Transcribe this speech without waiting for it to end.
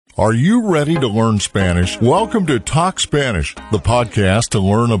Are you ready to learn Spanish? Welcome to Talk Spanish, the podcast to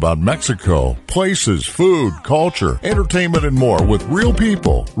learn about Mexico, places, food, culture, entertainment, and more with real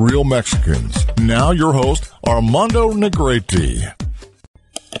people, real Mexicans. Now your host, Armando Negrete.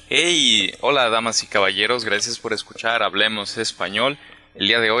 Hey, hola damas y caballeros, gracias por escuchar Hablemos Español. El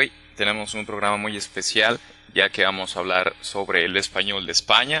día de hoy tenemos un programa muy especial, ya que vamos a hablar sobre el español de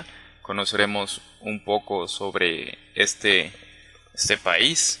España. Conoceremos un poco sobre este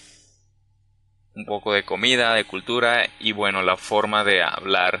país, un poco de comida, de cultura y bueno, la forma de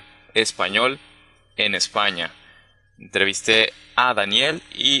hablar español en España. Entrevisté a Daniel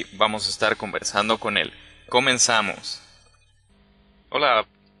y vamos a estar conversando con él. Comenzamos. Hola,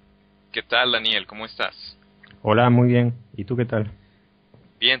 ¿qué tal Daniel? ¿Cómo estás? Hola, muy bien. ¿Y tú qué tal?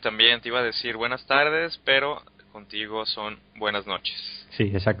 Bien, también te iba a decir buenas tardes, pero contigo son buenas noches. Sí,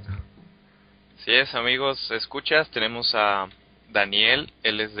 exacto. Así es, amigos, escuchas, tenemos a Daniel,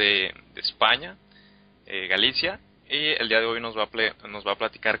 él es de España, Galicia, y el día de hoy nos va a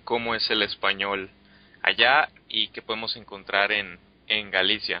platicar cómo es el español allá y qué podemos encontrar en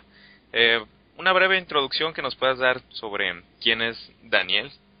Galicia. Una breve introducción que nos puedas dar sobre quién es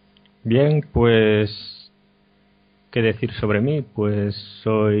Daniel. Bien, pues, ¿qué decir sobre mí? Pues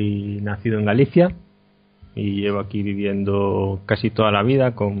soy nacido en Galicia y llevo aquí viviendo casi toda la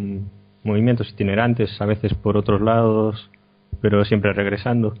vida con movimientos itinerantes, a veces por otros lados, pero siempre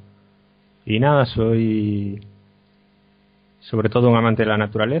regresando. Y nada, soy sobre todo un amante de la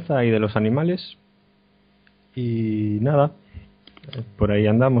naturaleza y de los animales. Y nada, por ahí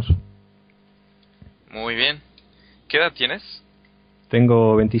andamos. Muy bien. ¿Qué edad tienes?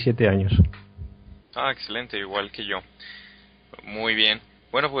 Tengo 27 años. Ah, excelente, igual que yo. Muy bien.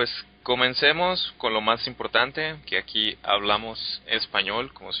 Bueno, pues comencemos con lo más importante, que aquí hablamos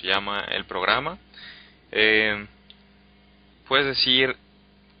español, como se llama el programa. ¿Puedes decir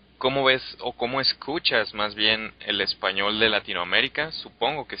cómo ves o cómo escuchas más bien el español de Latinoamérica?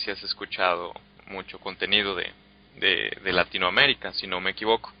 Supongo que sí has escuchado mucho contenido de Latinoamérica, si no me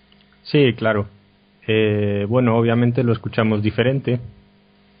equivoco. Sí, claro. Bueno, obviamente lo escuchamos diferente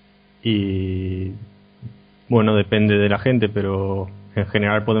y bueno, depende de la gente, pero en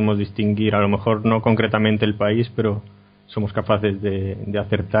general podemos distinguir, a lo mejor no concretamente el país, pero somos capaces de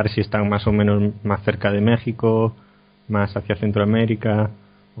acertar si están más o menos más cerca de México, más hacia Centroamérica,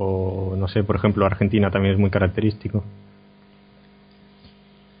 o no sé, por ejemplo, Argentina también es muy característico.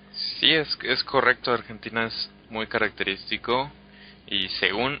 Sí, es correcto, Argentina es muy característico y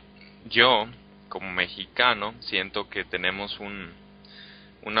según yo, como mexicano, siento que tenemos un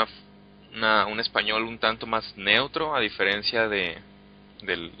español un tanto más neutro a diferencia del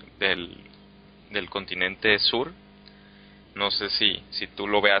continente sur. No sé si tú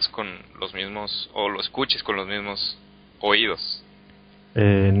lo veas con los mismos o lo escuches con los mismos oídos.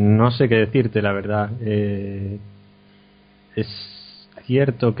 No sé qué decirte, la verdad. Es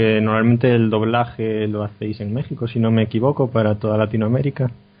cierto que normalmente el doblaje lo hacéis en México, si no me equivoco, para toda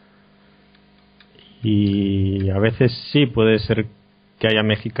Latinoamérica. Y a veces sí puede ser que haya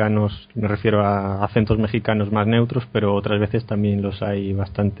mexicanos, me refiero a acentos mexicanos más neutros, pero otras veces también los hay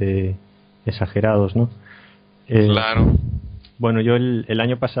bastante exagerados, ¿no? Claro. Bueno, yo el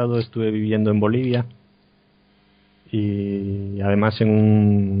año pasado estuve viviendo en Bolivia y además en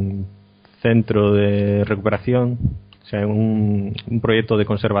un centro de recuperación, o sea, en un proyecto de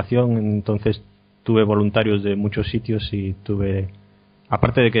conservación. Entonces tuve voluntarios de muchos sitios y tuve,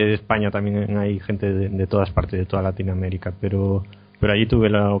 aparte de que de España también hay gente de todas partes, de toda Latinoamérica, pero allí tuve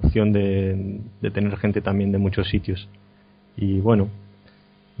la opción de tener gente también de muchos sitios. Y bueno,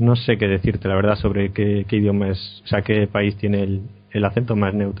 no sé qué decirte, la verdad, sobre qué idioma es, o sea, qué país tiene el acento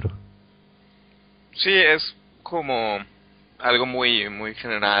más neutro. Sí, es como algo muy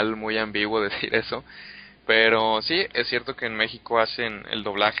general, muy ambiguo decir eso, pero sí, es cierto que en México hacen el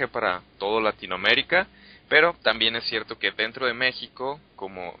doblaje para todo Latinoamérica, pero también es cierto que dentro de México,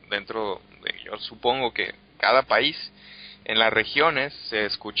 como yo supongo que cada país, en las regiones se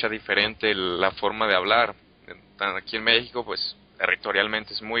escucha diferente la forma de hablar. Aquí en México, pues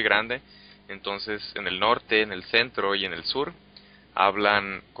territorialmente es muy grande, entonces en el norte, en el centro y en el sur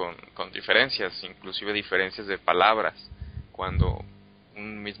hablan con diferencias, inclusive diferencias de palabras, cuando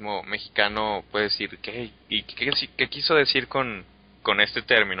un mismo mexicano puede decir ¿qué quiso decir con este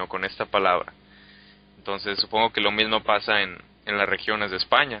término, con esta palabra? Entonces supongo que lo mismo pasa en las regiones de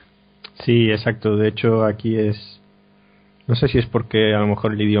España. Sí, exacto. De hecho aquí no sé si es porque a lo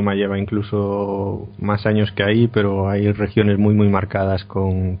mejor el idioma lleva incluso más años que ahí, pero hay regiones muy muy marcadas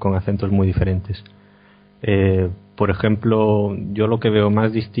con acentos muy diferentes. Por ejemplo, yo lo que veo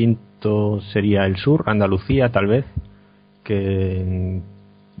más distinto sería el sur, Andalucía tal vez, que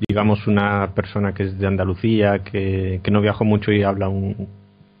digamos, una persona que es de Andalucía, que no viajó mucho y habla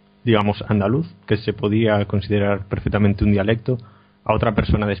digamos, andaluz, que se podría considerar perfectamente un dialecto, a otra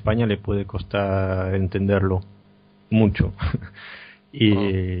persona de España le puede costar entenderlo mucho.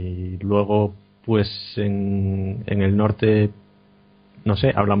 Y luego, pues en el norte, no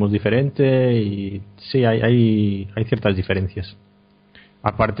sé, hablamos diferente y sí, hay ciertas diferencias.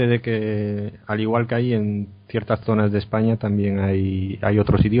 Aparte de que, al igual que hay en ciertas zonas de España, también hay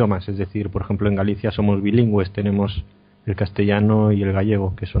otros idiomas. Es decir, por ejemplo, en Galicia somos bilingües, tenemos el castellano y el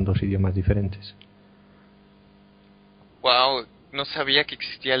gallego, que son dos idiomas diferentes. Wow, no sabía que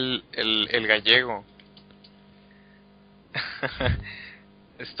existía el gallego.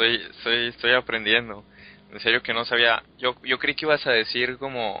 Estoy aprendiendo. En serio que no sabía. Yo creí que ibas a decir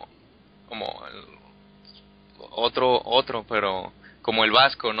como otro, pero como el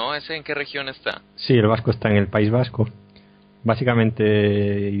vasco, ¿no? ¿Ese en qué región está? Sí, el vasco está en el País Vasco.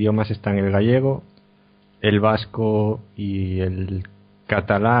 Básicamente idiomas están el gallego, el vasco y el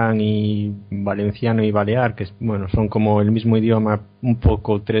catalán y valenciano y balear, que bueno, son como el mismo idioma, un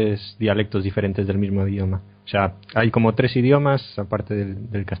poco tres dialectos diferentes del mismo idioma. O sea, hay como tres idiomas aparte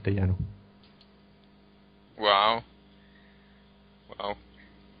del castellano. Wow.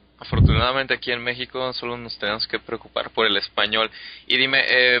 Afortunadamente aquí en México solo nos tenemos que preocupar por el español. Y dime,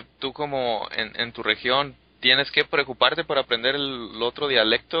 tú como en tu región, ¿tienes que preocuparte por aprender el otro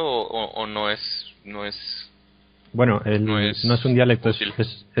dialecto o no es bueno, no es un dialecto,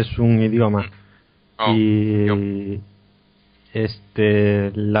 es un idioma. Y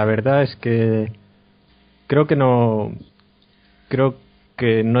la verdad es que creo que no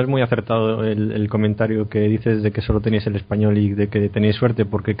es muy acertado el comentario que dices de que solo tenías el español y de que tenías suerte,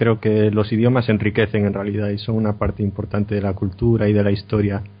 porque creo que los idiomas enriquecen en realidad y son una parte importante de la cultura y de la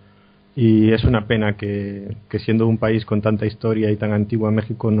historia. Y es una pena que siendo un país con tanta historia y tan antiguo,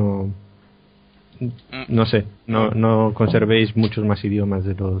 México no conservéis muchos más idiomas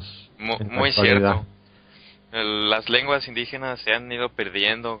de los... Muy cierto. Las lenguas indígenas se han ido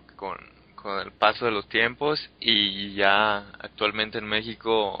perdiendo con el paso de los tiempos y ya actualmente en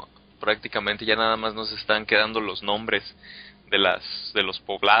México prácticamente ya nada más nos están quedando los nombres de los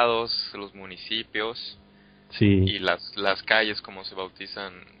poblados, de los municipios, sí, y las calles como se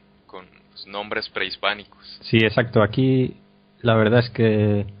bautizan con nombres prehispánicos. Sí, exacto. Aquí la verdad es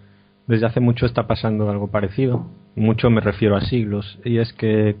que desde hace mucho está pasando algo parecido. Mucho me refiero a siglos, y es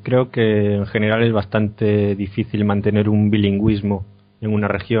que creo que en general es bastante difícil mantener un bilingüismo en una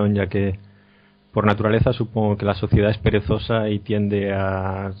región, ya que por naturaleza supongo que la sociedad es perezosa y tiende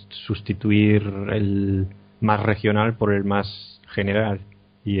a sustituir el más regional por el más general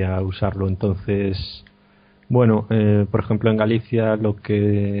y a usarlo. Entonces, bueno, por ejemplo en Galicia lo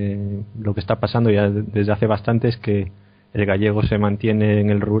que está pasando ya desde hace bastante es que el gallego se mantiene en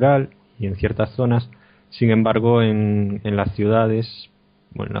el rural y en ciertas zonas. Sin embargo, en las ciudades,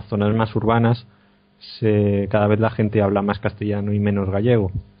 bueno, en las zonas más urbanas, cada vez la gente habla más castellano y menos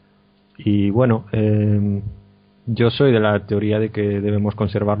gallego. Y bueno, yo soy de la teoría de que debemos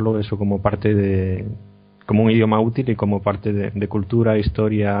conservarlo eso como parte como un idioma útil y como parte de cultura,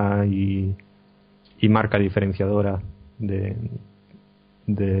 historia y marca diferenciadora de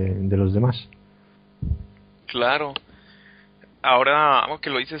los demás. Claro. Ahora que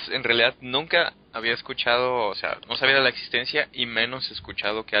lo dices, en realidad nunca había escuchado, o sea, no sabía de la existencia y menos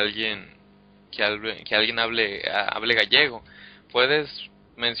escuchado que alguien hable gallego. ¿Puedes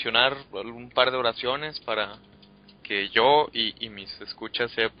mencionar un par de oraciones para que yo y mis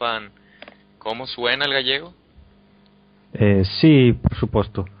escuchas sepan cómo suena el gallego? Sí, por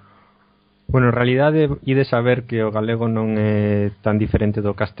suposto. Bueno, en realidad he de saber que o galego non é tan diferente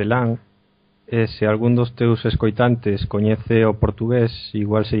do castelán. Se algún dos teus escoitantes coñece o portugués,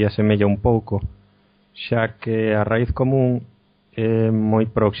 igual se lle asemella un pouco, xa que a raíz común é moi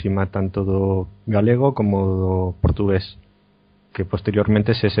próxima tanto do galego como do portugués, que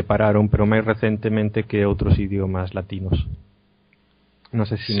posteriormente se separaron, pero máis recentemente que outros idiomas latinos. No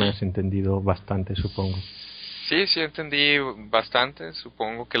sé si me has entendido bastante, supongo. Sí, entendí bastante,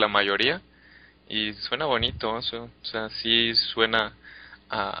 supongo que la mayoría, y suena bonito, o sea, sí suena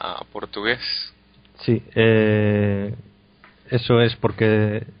a portugués. Sí, eso es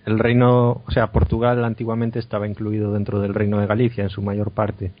porque el reino, o sea, Portugal antiguamente estaba incluido dentro del reino de Galicia en su mayor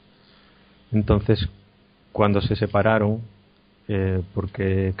parte. Entonces, cuando se separaron,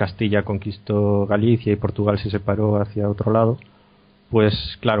 porque Castilla conquistó Galicia y Portugal se separó hacia otro lado, pues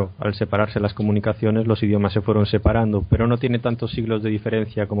claro, al separarse las comunicaciones los idiomas se fueron separando, pero no tiene tantos siglos de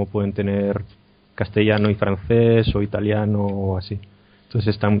diferencia como pueden tener castellano y francés o italiano o así.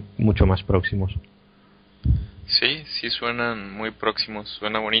 Entonces están mucho más próximos. Sí, sí suenan muy próximos,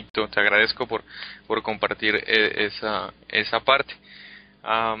 suena bonito. Te agradezco por compartir esa parte.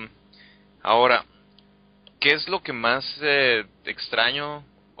 Am, Ahora, ¿qué es lo que más extraño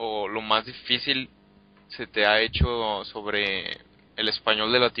o lo más difícil se te ha hecho sobre el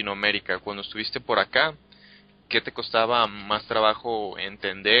español de Latinoamérica? Cuando estuviste por acá, ¿qué te costaba más trabajo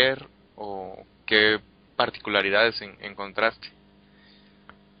entender o qué particularidades encontraste?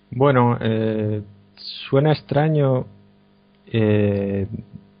 Bueno, suena extraño, eh,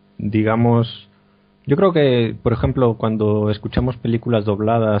 digamos, yo creo que, por ejemplo, cuando escuchamos películas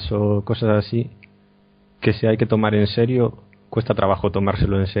dobladas o cosas así, que se hay que tomar en serio, cuesta trabajo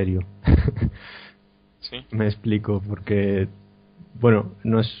tomárselo en serio. Sí, Me explico, porque, bueno,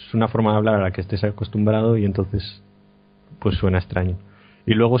 no es una forma de hablar a la que estés acostumbrado y entonces, pues suena extraño.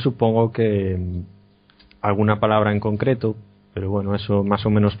 Y luego supongo que alguna palabra en concreto, pero bueno, eso más o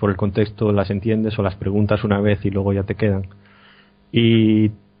menos por el contexto las entiendes o las preguntas una vez y luego ya te quedan.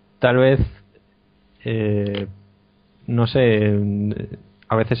 Y tal vez, eh, no sé,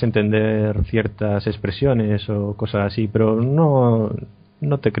 a veces entender ciertas expresiones o cosas así, pero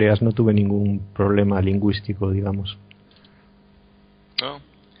no te creas, no tuve ningún problema lingüístico, digamos. no,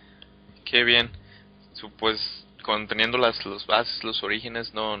 qué bien. Pues conteniendo los bases, los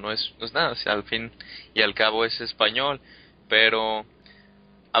orígenes, no es nada. O sea, al fin y al cabo es español, pero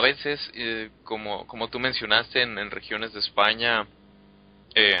a veces, como tú mencionaste, en regiones de España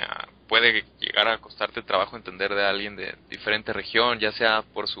eh, puede llegar a costarte trabajo entender de alguien de diferente región, ya sea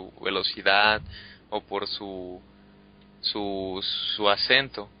por su velocidad o por su, su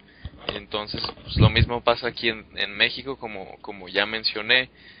acento. Entonces, pues, lo mismo pasa aquí en México, como ya mencioné.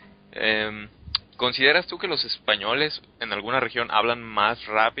 Em, ¿Consideras tú que los españoles en alguna región hablan más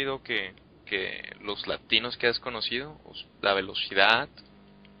rápido que los latinos que has conocido? ¿La velocidad?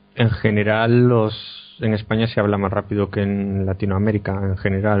 En general, en España se habla más rápido que en Latinoamérica. En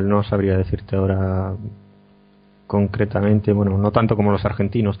general, no sabría decirte ahora concretamente, bueno, no tanto como los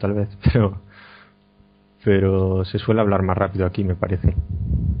argentinos tal vez, pero se suele hablar más rápido aquí, me parece.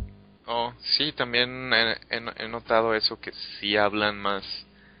 Oh, sí, también he notado eso, que sí hablan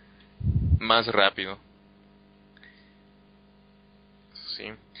más rápido. Sí.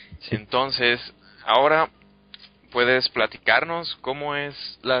 Entonces, ahora puedes platicarnos cómo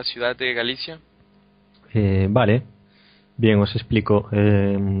es la ciudad de Galicia. Vale, bien, os explico.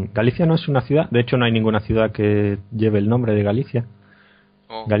 Galicia no es una ciudad, de hecho no hay ninguna ciudad que lleve el nombre de Galicia.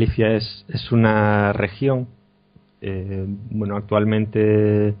 Oh, Galicia es una región, bueno,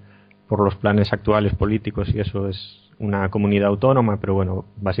 actualmente por los planes actuales políticos y eso es una comunidad autónoma, pero bueno,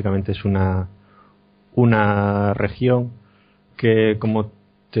 básicamente es una región que, como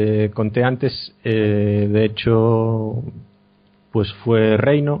te conté antes, de hecho, pues fue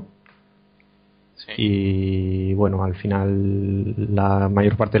reino sí. y bueno, al final la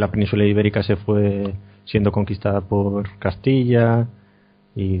mayor parte de la península ibérica se fue siendo conquistada por Castilla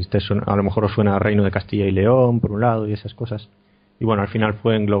y a lo mejor os suena Reino de Castilla y León por un lado y esas cosas, y bueno, al final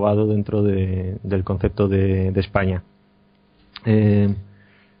fue englobado dentro del concepto de España.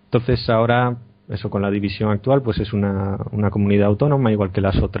 Entonces ahora, eso, con la división actual, pues es una comunidad autónoma igual que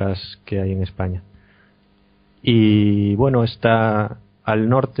las otras que hay en España. Y bueno, está al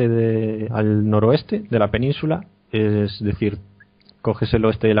noroeste de la península, es decir, coges el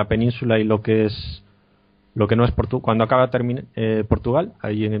oeste de la península y lo que no es Portugal, cuando acaba Portugal,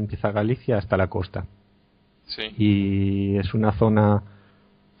 ahí empieza Galicia hasta la costa. Sí. Y es una zona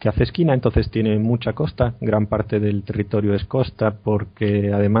que hace esquina, entonces tiene mucha costa, gran parte del territorio es costa,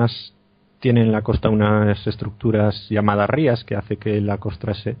 porque además tiene en la costa unas estructuras llamadas rías que hace que la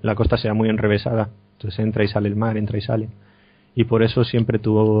costa sea muy enrevesada, entonces entra y sale el mar, entra y sale, y por eso siempre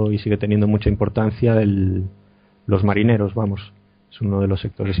tuvo y sigue teniendo mucha importancia los marineros, vamos, es uno de los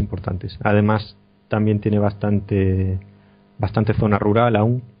sectores importantes. Además también tiene bastante zona rural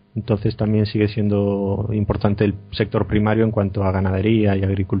aún, entonces también sigue siendo importante el sector primario en cuanto a ganadería y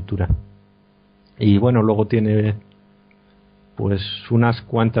agricultura. Y bueno, luego tiene pues unas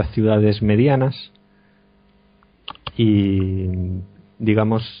cuantas ciudades medianas y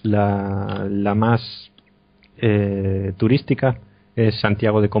digamos la más turística es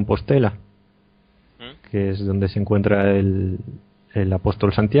Santiago de Compostela, que es donde se encuentra el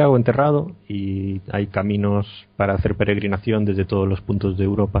apóstol Santiago enterrado, y hay caminos para hacer peregrinación desde todos los puntos de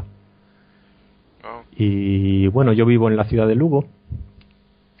Europa. Oh, Y bueno, yo vivo en la ciudad de Lugo,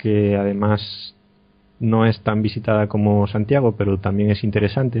 que además no es tan visitada como Santiago, pero también es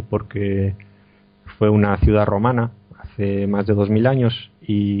interesante porque fue una ciudad romana hace más de 2000 años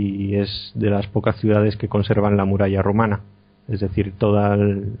y es de las pocas ciudades que conservan la muralla romana, es decir, todo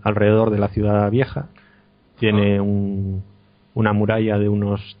alrededor de la ciudad vieja Tiene una muralla de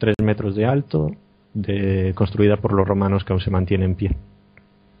unos 3 metros de alto, construida por los romanos, que aún se mantiene en pie.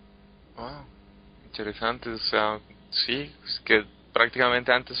 Interesante, o sea, sí, es que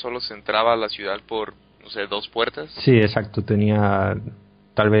prácticamente antes solo se entraba a la ciudad por, no sé, 2 puertas. Sí, exacto, tenía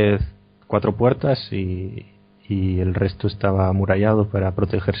tal vez 4 puertas y el resto estaba amurallado para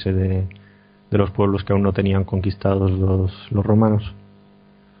protegerse de los pueblos que aún no tenían conquistados los romanos.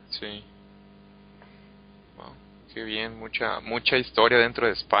 Sí. Wow, qué bien, mucha historia dentro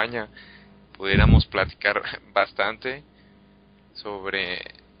de España. Pudiéramos platicar bastante sobre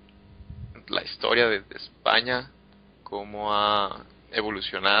la historia de España, cómo ha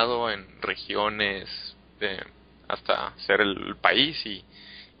evolucionado en regiones hasta ser el país y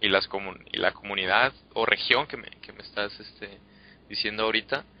la comunidad o región que me estás diciendo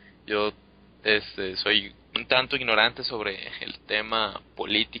ahorita. Yo soy un tanto ignorante sobre el tema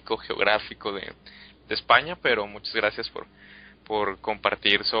político geográfico de España, pero muchas gracias por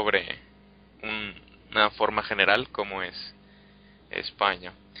compartir sobre una forma general cómo es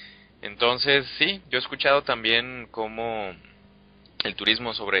España. Entonces, sí, yo he escuchado también cómo el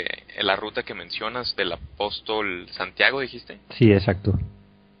turismo sobre la ruta que mencionas del apóstol Santiago, ¿dijiste? Sí, exacto.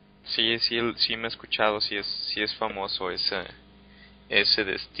 Sí, me he escuchado, sí es famoso ese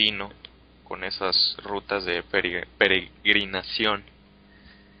destino con esas rutas de peregrinación.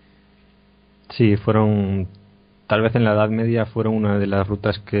 Sí, tal vez en la Edad Media fueron una de las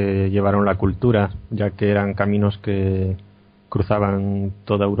rutas que llevaron la cultura, ya que eran caminos que cruzaban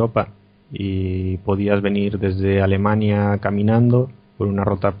toda Europa y podías venir desde Alemania caminando por una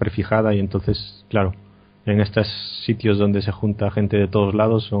ruta prefijada, y entonces, claro, en estos sitios donde se junta gente de todos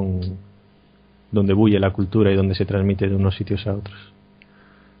lados son donde bulle la cultura y donde se transmite de unos sitios a otros.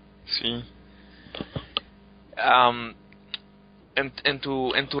 Sí.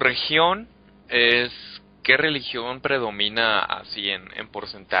 En tu región, ¿qué religión predomina así en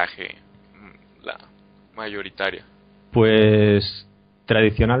porcentaje, la mayoritaria? Pues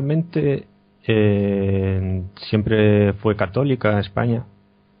tradicionalmente siempre fue católica España.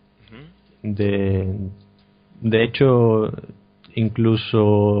 Uh-huh. De hecho,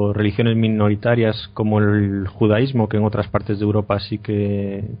 incluso religiones minoritarias como el judaísmo, que en otras partes de Europa sí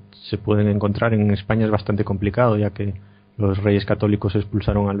que se pueden encontrar, en España es bastante complicado, ya que los reyes católicos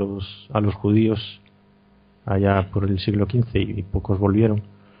expulsaron a los judíos allá por el siglo XV y pocos volvieron.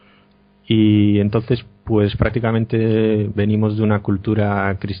 Y entonces, pues prácticamente venimos de una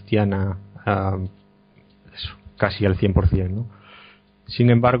cultura cristiana casi al 100%, ¿no? Sin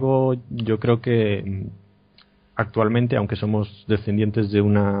embargo, yo creo que actualmente, aunque somos descendientes de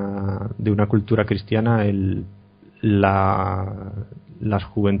una cultura cristiana, la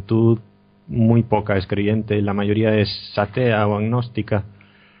juventud muy poca es creyente, la mayoría es atea o agnóstica,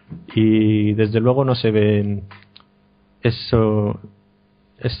 y desde luego no se ven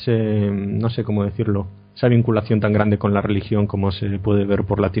no sé cómo decirlo, esa vinculación tan grande con la religión como se puede ver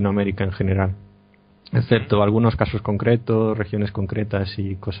por Latinoamérica en general, excepto algunos casos concretos, regiones concretas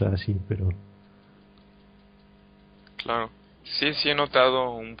y cosas así, pero claro, sí he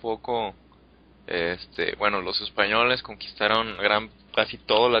notado un poco, bueno, los españoles conquistaron casi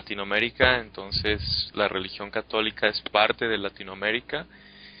todo Latinoamérica, entonces la religión católica es parte de Latinoamérica,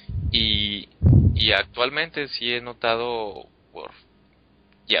 y actualmente sí he notado,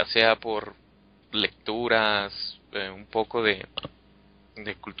 ya sea por lecturas, un poco de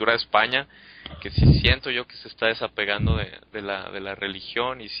cultura de España, que sí siento yo que se está desapegando de la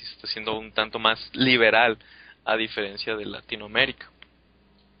religión y sí está siendo un tanto más liberal a diferencia de Latinoamérica.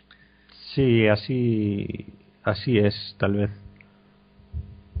 Sí, así es, tal vez.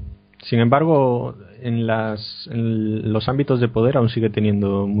 Sin embargo, en los ámbitos de poder aún sigue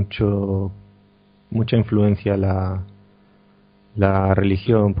teniendo mucha influencia la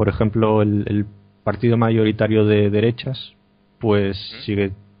religión. Por ejemplo, el partido mayoritario de derechas pues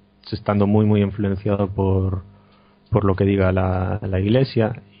sigue estando muy influenciado por lo que diga la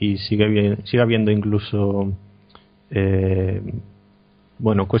Iglesia, y sigue habiendo incluso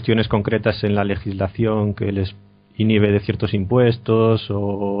cuestiones concretas en la legislación que les inhibe de ciertos impuestos,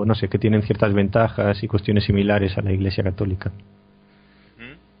 o no sé, que tienen ciertas ventajas y cuestiones similares a la Iglesia católica.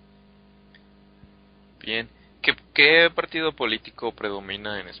 Bien. ¿Qué partido político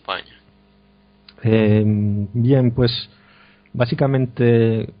predomina en España? Bien, pues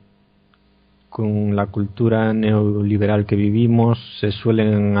básicamente con la cultura neoliberal que vivimos se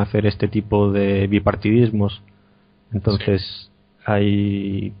suelen hacer este tipo de bipartidismos. Entonces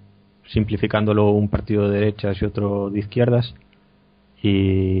hay, simplificándolo, un partido de derechas y otro de izquierdas,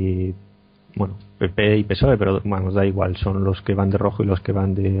 y PP y PSOE, pero da igual, son los que van de rojo y los que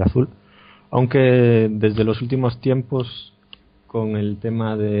van de azul. Aunque desde los últimos tiempos, con el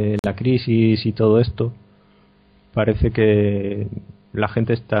tema de la crisis y todo esto, parece que la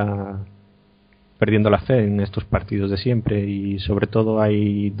gente está perdiendo la fe en estos partidos de siempre, y sobre todo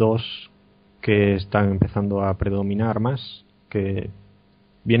hay dos que están empezando a predominar más, que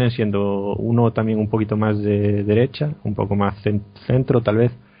vienen siendo uno también un poquito más de derecha, un poco más centro tal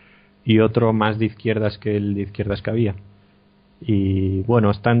vez, y otro más de izquierdas que el de izquierdas que había. Y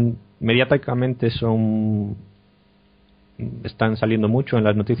bueno, mediáticamente están saliendo mucho en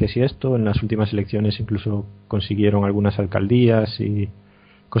las noticias y esto. En las últimas elecciones incluso consiguieron algunas alcaldías y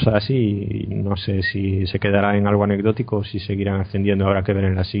cosas así, y no sé si se quedará en algo anecdótico o si seguirán ascendiendo. Habrá que ver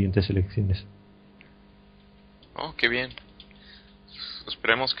en las siguientes elecciones. Oh, qué bien.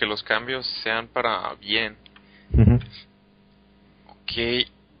 Esperemos que los cambios sean para bien. Uh-huh. Ok.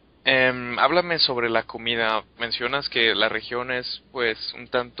 Háblame sobre la comida. Mencionas que la región es pues un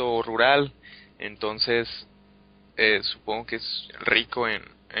tanto rural, entonces supongo que es rico en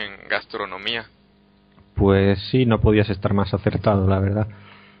gastronomía. Pues sí, no podías estar más acertado, la verdad.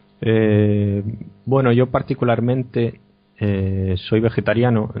 Bueno, yo particularmente soy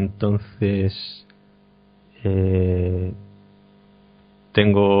vegetariano, entonces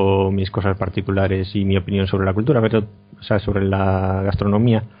tengo mis cosas particulares y mi opinión sobre la cultura, sobre la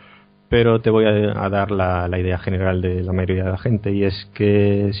gastronomía, pero te voy a dar la idea general de la mayoría de la gente, y es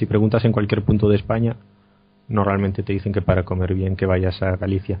que si preguntas en cualquier punto de España, normalmente te dicen que para comer bien que vayas a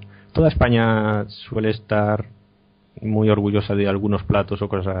Galicia. Toda España suele estar muy orgullosa de algunos platos o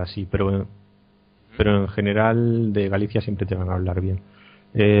cosas así, pero en general de Galicia siempre te van a hablar bien.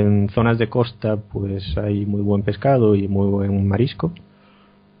 En zonas de costa pues hay muy buen pescado y muy buen marisco,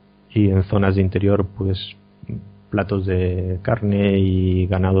 y en zonas de interior pues platos de carne y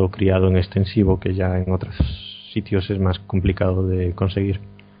ganado criado en extensivo, que ya en otros sitios es más complicado de conseguir.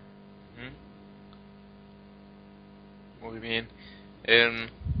 Muy bien.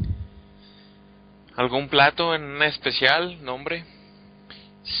 ¿Algún plato en especial, nombre?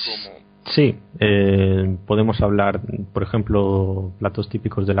 Sí, podemos hablar, por ejemplo, platos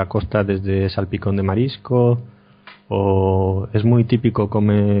típicos de la costa, desde salpicón de marisco, o es muy típico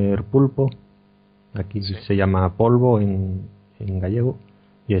comer pulpo. Aquí sí. Se llama polvo en gallego,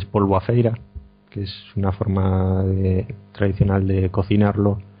 y es polvo a feira, que es una forma tradicional de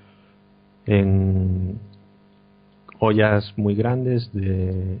cocinarlo en ollas muy grandes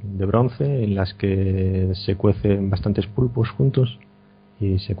de bronce, en las que se cuecen bastantes pulpos juntos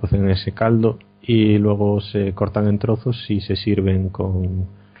y se cuecen en ese caldo, y luego se cortan en trozos y se sirven con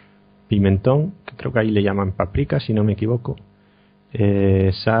pimentón, que creo que ahí le llaman paprika si no me equivoco,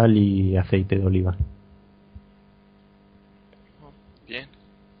 sal y aceite de oliva. Bien.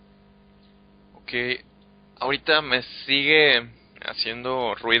 Ok, ahorita me sigue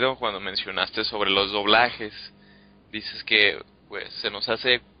haciendo ruido cuando mencionaste sobre los doblajes. Dices que pues se nos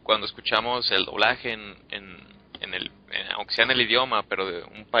hace cuando escuchamos el doblaje aunque sea en el idioma, pero de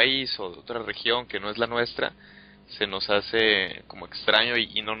un país o de otra región que no es la nuestra, se nos hace como extraño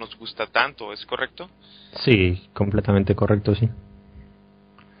y no nos gusta tanto, ¿es correcto? Sí, completamente correcto, sí.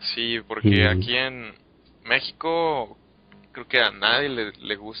 Sí, porque aquí en México creo que a nadie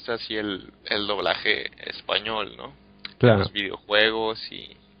le gusta así el doblaje español, ¿no? Claro. Los videojuegos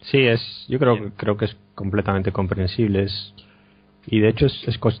y... Sí, yo creo que es completamente comprensible, y de hecho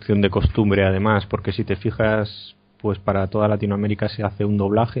es cuestión de costumbre además, porque si te fijas, pues para toda Latinoamérica se hace un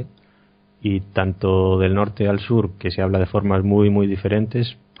doblaje, y tanto del norte al sur, que se habla de formas muy muy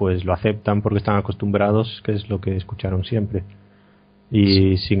diferentes, pues lo aceptan porque están acostumbrados, que es lo que escucharon siempre.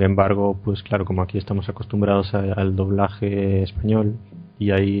 Y sin embargo, pues claro, como aquí estamos acostumbrados al doblaje español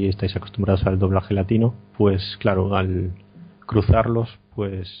y ahí estáis acostumbrados al doblaje latino, pues claro, al cruzarlos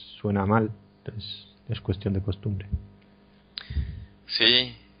pues suena mal. Es cuestión de costumbre.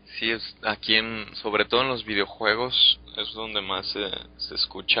 Sí, aquí sobre todo en los videojuegos es donde más se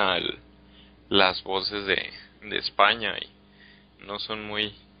escucha las voces de España, y no son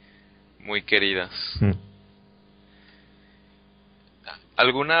muy muy queridas.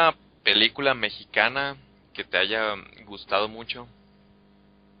 ¿Alguna película mexicana que te haya gustado mucho?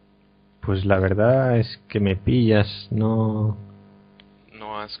 Pues la verdad es que me pillas, ¿no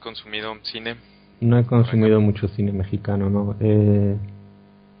has consumido cine? No he consumido mucho cine mexicano, ¿no?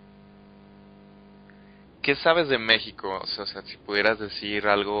 ¿Qué sabes de México? O sea, si pudieras decir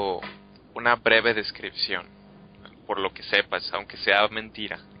algo, una breve descripción, por lo que sepas, aunque sea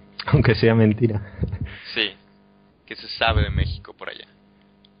mentira. Aunque sea mentira. Sí. ¿Qué se sabe de México por allá?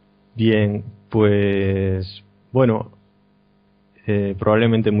 Bien, pues bueno,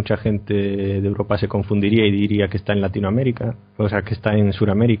 Probablemente mucha gente de Europa se confundiría y diría que está en Latinoamérica, o sea, que está en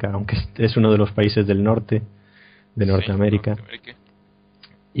Sudamérica, aunque es uno de los países del norte de Norteamérica. Norteamérica.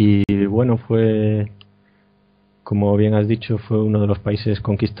 Y bueno, fue, como bien has dicho, fue uno de los países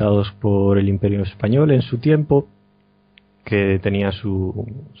conquistados por el Imperio Español en su tiempo, que tenía su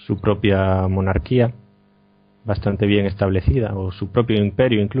propia monarquía bastante bien establecida, o su propio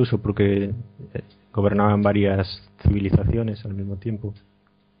imperio incluso, porque gobernaban varias civilizaciones al mismo tiempo.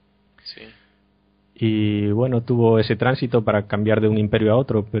 Sí. Y bueno, tuvo ese tránsito para cambiar de un imperio a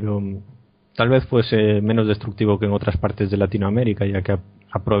otro, pero tal vez fuese menos destructivo que en otras partes de Latinoamérica, ya que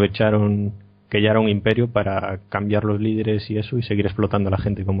aprovecharon que ya era un imperio para cambiar los líderes y eso, y seguir explotando a la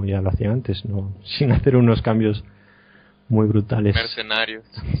gente como ya lo hacían antes, no sin hacer unos cambios muy brutales. Mercenarios.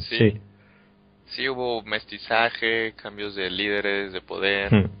 Sí. Sí, hubo mestizaje, cambios de líderes, de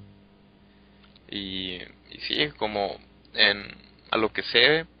poder. Y sí, como a lo que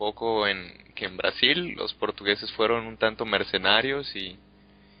sé, que en Brasil los portugueses fueron un tanto mercenarios y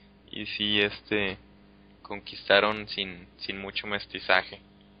sí, conquistaron sin mucho mestizaje.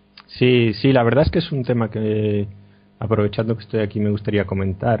 Sí, la verdad es que es un tema que, aprovechando que estoy aquí, me gustaría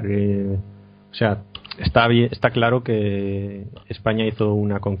comentar. O sea, está claro que España hizo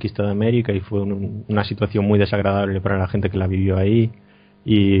una conquista de América y fue una situación muy desagradable para la gente que la vivió ahí,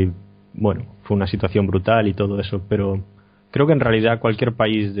 y bueno, fue una situación brutal y todo eso, pero creo que en realidad cualquier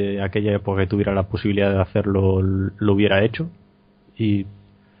país de aquella época que tuviera la posibilidad de hacerlo lo hubiera hecho. Y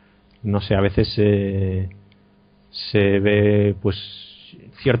no sé, a veces se ve pues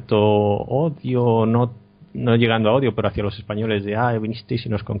cierto odio, no llegando a odio, pero hacia los españoles de vinisteis y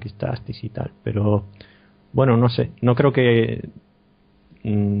nos conquistasteis y tal, pero bueno, no sé, no creo que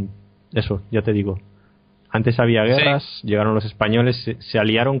eso, ya te digo, antes había guerras, sí. Llegaron los españoles, se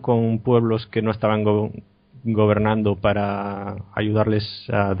aliaron con pueblos que no estaban gobernando para ayudarles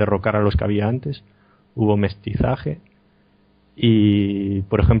a derrocar a los que había antes, hubo mestizaje. Y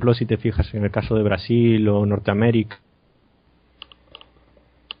por ejemplo, si te fijas en el caso de Brasil o Norteamérica,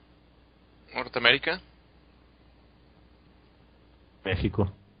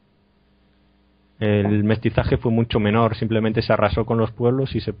 México, el mestizaje fue mucho menor, simplemente se arrasó con los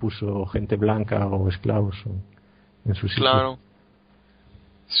pueblos y se puso gente blanca o esclavos en su sitio. Claro.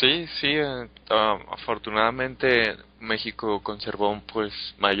 Sí, afortunadamente México conservó pues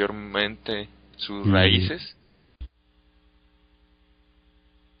mayormente sus raíces.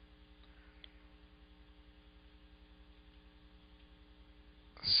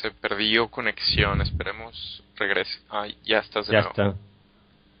 Se perdió conexión, esperemos regrese. Ya estás de nuevo. Ya está.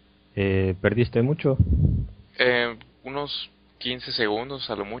 ¿Perdiste mucho? Unos 15 segundos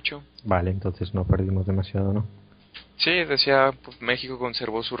a lo mucho. Vale, entonces no perdimos demasiado, ¿no? Sí, decía, pues, México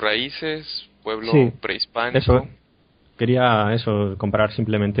conservó sus raíces, pueblo prehispánico. Eso, quería comparar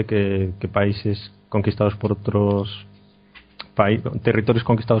simplemente que países conquistados por otros territorios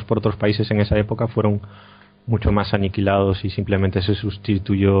conquistados por otros países en esa época fueron mucho más aniquilados y simplemente se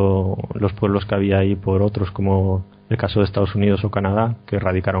sustituyó los pueblos que había ahí por otros, como el caso de Estados Unidos o Canadá, que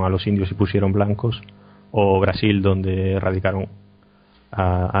erradicaron a los indios y pusieron blancos, o Brasil, donde erradicaron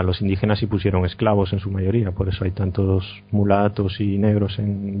a los indígenas y pusieron esclavos en su mayoría. Por eso hay tantos mulatos y negros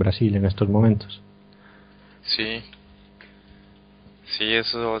en Brasil en estos momentos. Sí,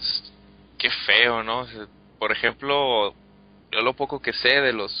 eso es... Qué feo, ¿no? Por ejemplo, yo lo poco que sé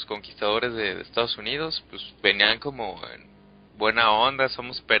de los conquistadores de Estados Unidos, pues venían como en buena onda,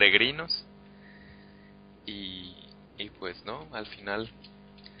 somos peregrinos, y pues no, al final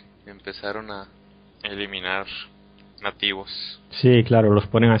empezaron a eliminar nativos. Sí, claro, los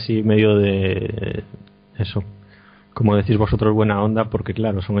ponen así medio de eso, como decís vosotros, buena onda, porque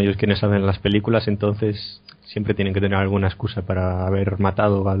claro, son ellos quienes hacen las películas, entonces siempre tienen que tener alguna excusa para haber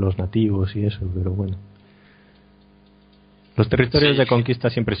matado a los nativos y eso, pero bueno. Los territorios de conquista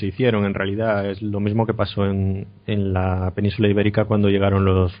siempre se hicieron, en realidad es lo mismo que pasó en la península ibérica cuando llegaron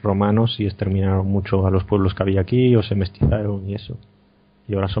los romanos y exterminaron mucho a los pueblos que había aquí o se mestizaron y eso.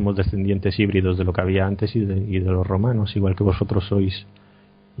 Y ahora somos descendientes híbridos de lo que había antes y de los romanos, igual que vosotros sois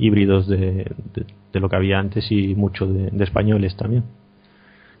híbridos de lo que había antes y mucho de españoles también.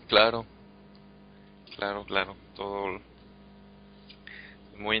 Claro, todo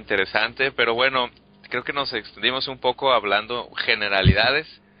muy interesante, pero bueno, creo que nos extendimos un poco hablando generalidades.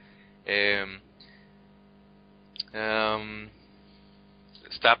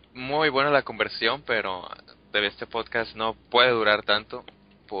 Está muy buena la conversión, pero este podcast no puede durar tanto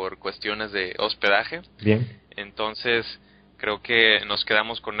por cuestiones de hospedaje. Bien. Entonces, creo que nos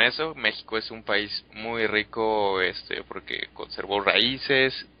quedamos con eso. México es un país muy rico porque conservó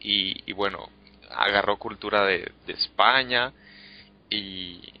raíces y bueno, agarró cultura de España.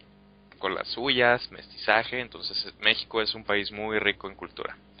 y con las suyas, mestizaje. Entonces México es un país muy rico en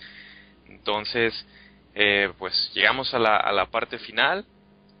cultura. Entonces, pues llegamos a la parte final.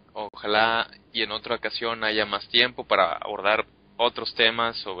 Ojalá y en otra ocasión haya más tiempo para abordar otros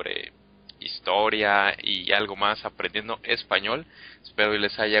temas sobre historia y algo más aprendiendo español. Espero que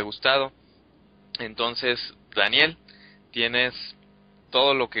les haya gustado. Entonces, Daniel, tienes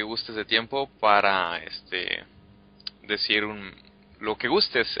todo lo que gustes de tiempo para decir lo que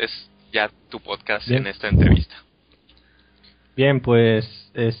gustes. Es ya tu podcast. Bien. En esta entrevista. Bien,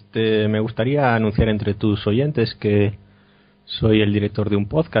 pues me gustaría anunciar entre tus oyentes que soy el director de un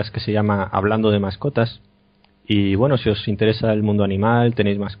podcast que se llama Hablando de Mascotas. Y bueno, si os interesa el mundo animal,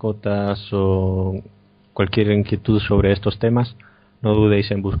 tenéis mascotas o cualquier inquietud sobre estos temas, no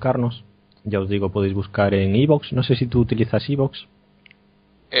dudéis os Ya os digo, podéis buscar en iVoox. No sé si tú utilizas iVoox.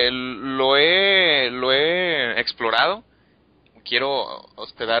 Lo he explorado. Quiero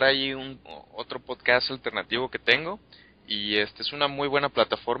hospedar ahí otro podcast alternativo que tengo. Y es una muy buena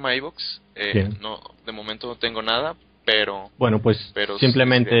plataforma iVoox. No, de momento no tengo nada, pero... Bueno, pues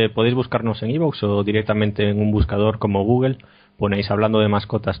simplemente sí, podéis buscarnos en iVoox o directamente en un buscador como Google. Ponéis Hablando de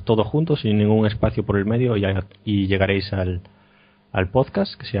Mascotas todo junto, sin ningún espacio por el medio, y llegaréis al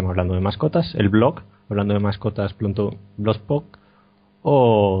podcast que se llama Hablando de Mascotas, el blog, hablando de mascotas.blogspot,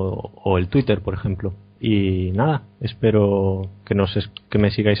 o el Twitter, por ejemplo. Y nada, espero que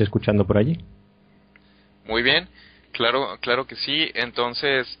me sigáis escuchando por allí. Muy bien, claro que sí.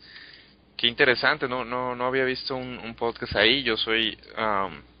 Entonces, qué interesante, no había visto un podcast ahí. Yo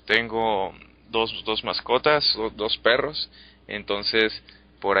tengo dos mascotas, dos perros. Entonces,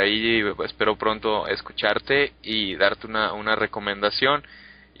 por ahí espero pronto escucharte y darte una recomendación.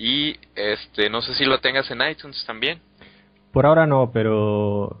 Y no sé si lo tengas en iTunes también. Por ahora no,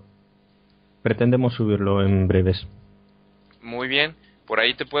 pero pretendemos subirlo en breves. Muy bien, por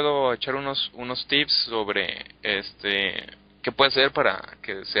ahí te puedo echar unos tips sobre qué puedes hacer para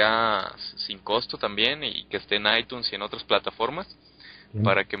que sea sin costo también y que esté en iTunes y en otras plataformas. Bien.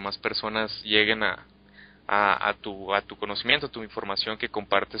 Para que más personas lleguen a tu conocimiento, a tu información que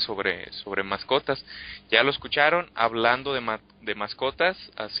compartes sobre mascotas. Ya lo escucharon, Hablando de Mascotas,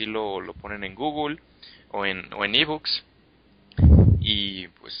 así lo ponen en Google o en eBooks, y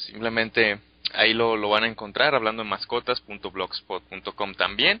pues simplemente ahí lo van a encontrar, hablando de mascotas.blogspot.com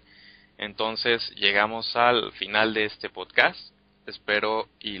también. Entonces llegamos al final de este podcast. Espero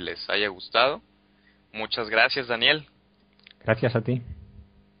y les haya gustado. Muchas gracias, Daniel. Gracias a ti.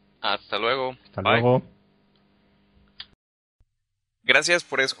 Hasta luego. Hasta luego. Gracias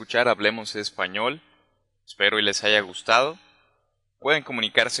por escuchar Hablemos Español. Espero y les haya gustado. Pueden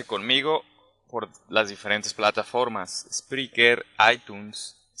comunicarse conmigo por las diferentes plataformas: Spreaker,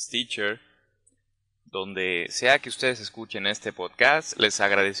 iTunes, Stitcher. Donde sea que ustedes escuchen este podcast, les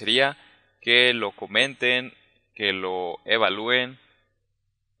agradecería que lo comenten, que lo evalúen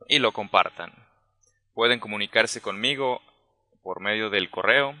y lo compartan. Pueden comunicarse conmigo por medio del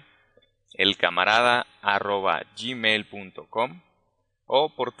correo elcamarada@gmail.com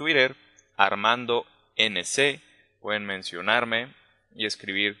o por Twitter ArmandoNC. Pueden mencionarme y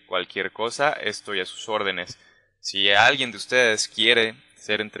escribir cualquier cosa. Estoy a sus órdenes. Si alguien de ustedes quiere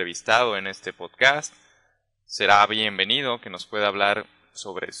ser entrevistado en este podcast, será bienvenido que nos pueda hablar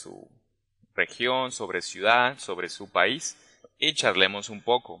sobre su región, sobre ciudad, sobre su país, y charlemos un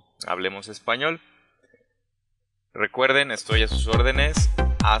poco. Hablemos español. Recuerden, estoy a sus órdenes.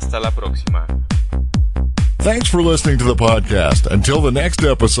 Hasta la próxima. Thanks for listening to the podcast. Until the next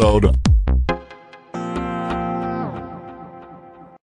episode,